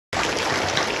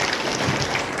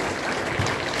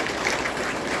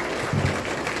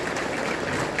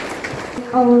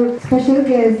Our special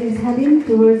guest is heading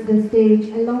towards the stage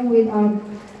along with our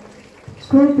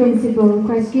school principal,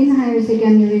 Christine Higher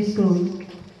Secondary School.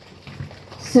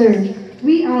 Sir,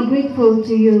 we are grateful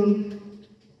to you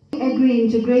agreeing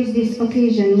to grace this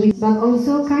occasion, but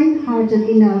also kind-hearted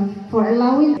enough for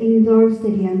allowing indoor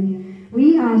stadium.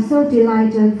 We are so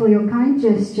delighted for your kind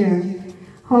gesture.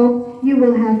 Hope you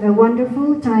will have a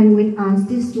wonderful time with us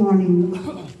this morning.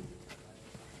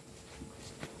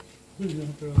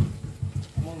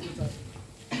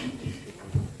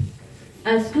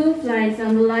 A school flag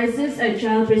symbolizes a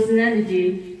child's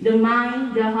personality, the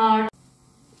mind, the heart.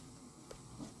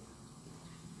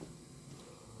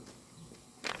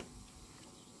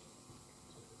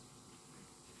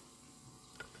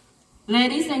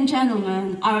 Ladies and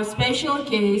gentlemen, our special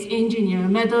case engineer,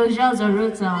 Medoja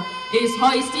Zaruta, is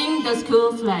hoisting the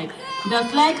school flag. The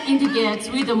flag indicates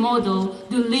with the motto,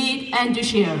 to lead and to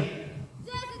share.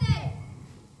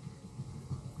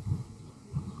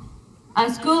 A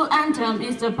school anthem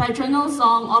is the patronal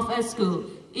song of a school.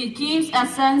 It gives a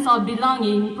sense of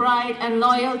belonging, pride, and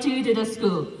loyalty to the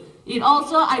school. It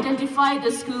also identifies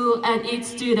the school and its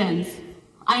students.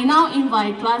 I now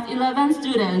invite Class 11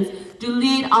 students to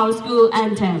lead our school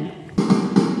anthem.